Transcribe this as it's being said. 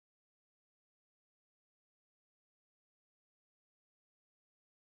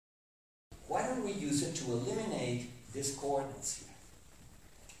don't we use it to eliminate these coordinates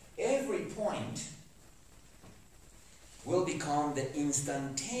here? Every point will become the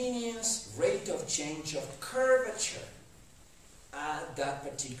instantaneous rate of change of curvature at that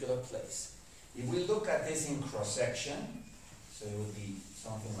particular place. If we look at this in cross-section, so it would be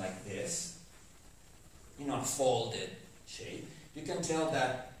something like this, you know, a folded shape, you can tell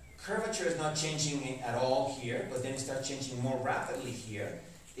that curvature is not changing at all here, but then it starts changing more rapidly here.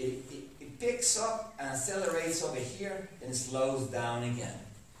 It picks up and accelerates over here, then slows down again.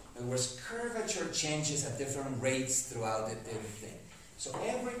 In other words, curvature changes at different rates throughout everything. So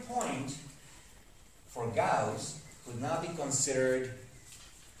every point for Gauss could now be considered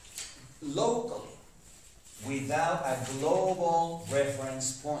locally without a global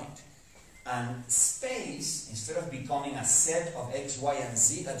reference point. And space, instead of becoming a set of x, y, and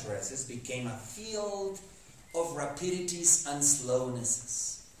z addresses, became a field of rapidities and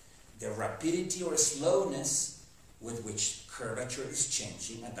slownesses. The rapidity or slowness with which curvature is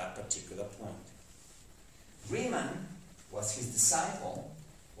changing at that particular point. Riemann was his disciple,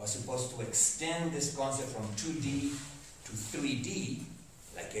 was supposed to extend this concept from 2D to 3D,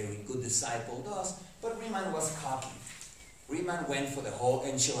 like every good disciple does, but Riemann was cocky. Riemann went for the whole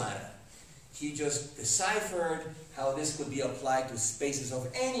enchilada. He just deciphered how this could be applied to spaces of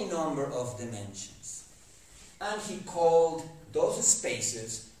any number of dimensions. And he called those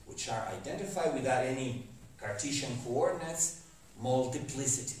spaces, which are identified without any Cartesian coordinates,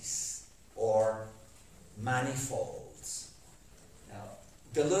 multiplicities or manifolds. Now,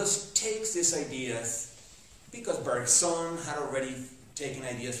 Deleuze takes these ideas because Bergson had already taken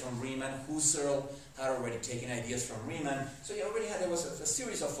ideas from Riemann, Husserl had already taken ideas from Riemann, so you already had, there was a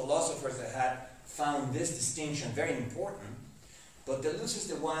series of philosophers that had found this distinction very important, but Deleuze is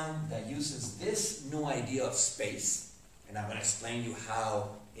the one that uses this new idea of space, and I'm going to explain you how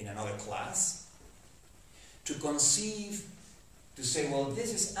in another class, to conceive, to say, well,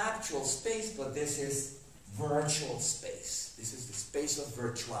 this is actual space, but this is virtual space. This is the space of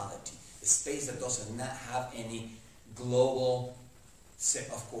virtuality, the space that does not have any global set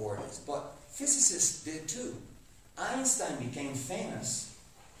of coordinates. But physicists did too. Einstein became famous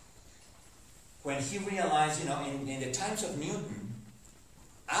when he realized, in the times of Newton,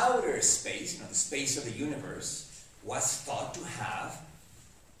 outer space, the space of the universe, was thought to have,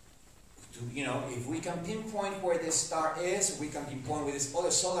 if we can pinpoint where this star is, we can pinpoint where this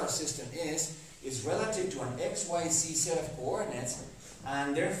other solar system is relative to an x, y, z set of coordinates,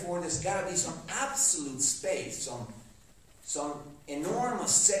 and therefore there's got to be some absolute space, some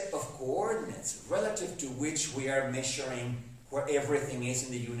enormous set of coordinates relative to which we are measuring where everything is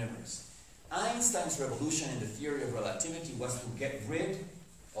in the universe. Einstein's revolution in the theory of relativity was to get rid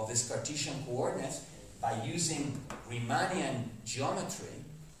of these Cartesian coordinates by using Riemannian geometry,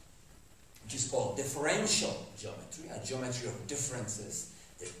 which is called differential geometry, a geometry of differences,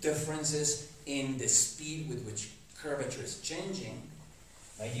 the differences in the speed with which curvature is changing,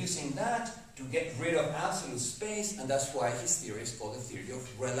 by using that to get rid of absolute space, and that's why his theory is called the theory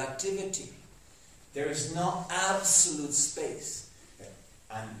of relativity. There is no absolute space.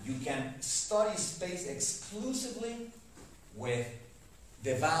 And you can study space exclusively with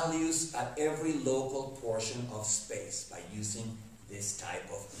the values at every local portion of space by using this type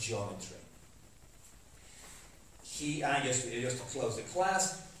of geometry. Just to close the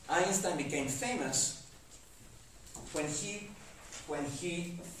class, Einstein became famous when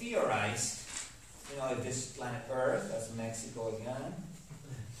he theorized, this planet Earth, that's Mexico again,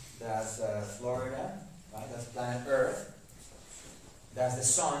 that's Florida, right? That's planet Earth, that's the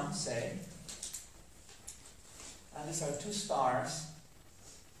sun, say, and these are two stars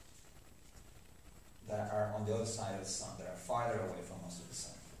that are on the other side of the sun, that are farther away from us of the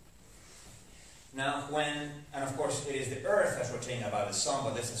sun. Now, and of course it is the Earth that's rotating about the sun,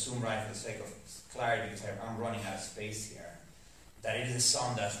 but let's assume, right, for the sake of clarity, because I'm running out of space here, that it is the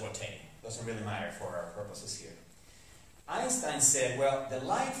sun that's rotating. Doesn't really matter for our purposes here. Einstein said, well, the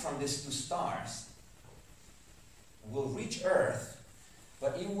light from these two stars will reach Earth,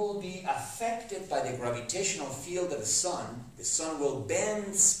 but it will be affected by the gravitational field of the sun. The sun will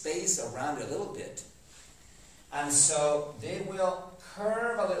bend space around a little bit, and so they will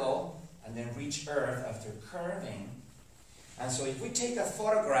curve a little and then reach Earth after curving. And so if we take a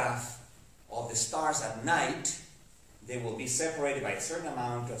photograph of the stars at night, they will be separated by a certain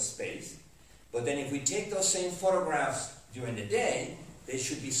amount of space. But then if we take those same photographs during the day, they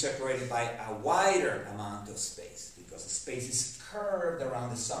should be separated by a wider amount of space, because the space is curved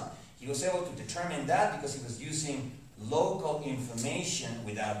around the sun. He was able to determine that because he was using local information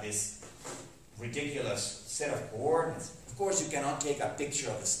without this ridiculous set of coordinates. Of course, you cannot take a picture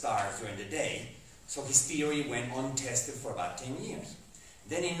of the stars during the day, so his theory went untested for about 10 years.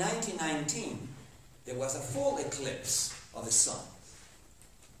 Then in 1919, there was a full eclipse of the sun.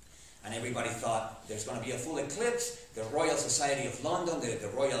 And everybody thought there's going to be a full eclipse. The Royal Society of London,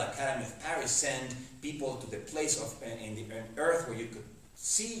 the Royal Academy of Paris sent people to the place in the Earth where you could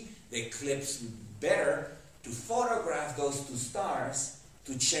see the eclipse better to photograph those two stars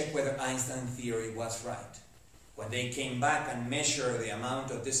to check whether Einstein's theory was right. When they came back and measured the amount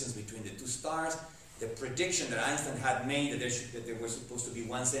of distance between the two stars, the prediction that Einstein had made that they were supposed to be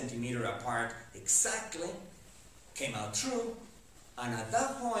 1 centimeter apart exactly came out true. And at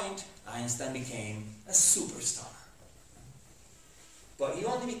that point, Einstein became a superstar. But he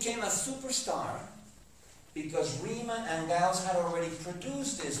only became a superstar because Riemann and Gauss had already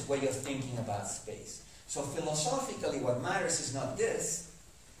produced this way of thinking about space. So philosophically, what matters is not this,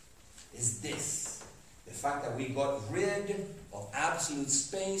 is this. The fact that we got rid of absolute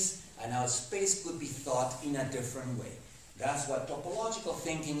space, and now space could be thought in a different way. That's what topological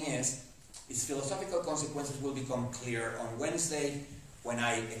thinking is. Its philosophical consequences will become clear on Wednesday when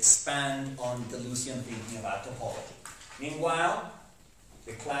I expand on Deleuzian thinking about topology. Meanwhile,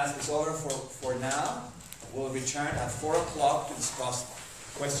 the class is over for now. We'll return at 4 o'clock to discuss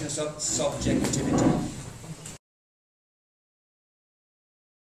questions of subjectivity.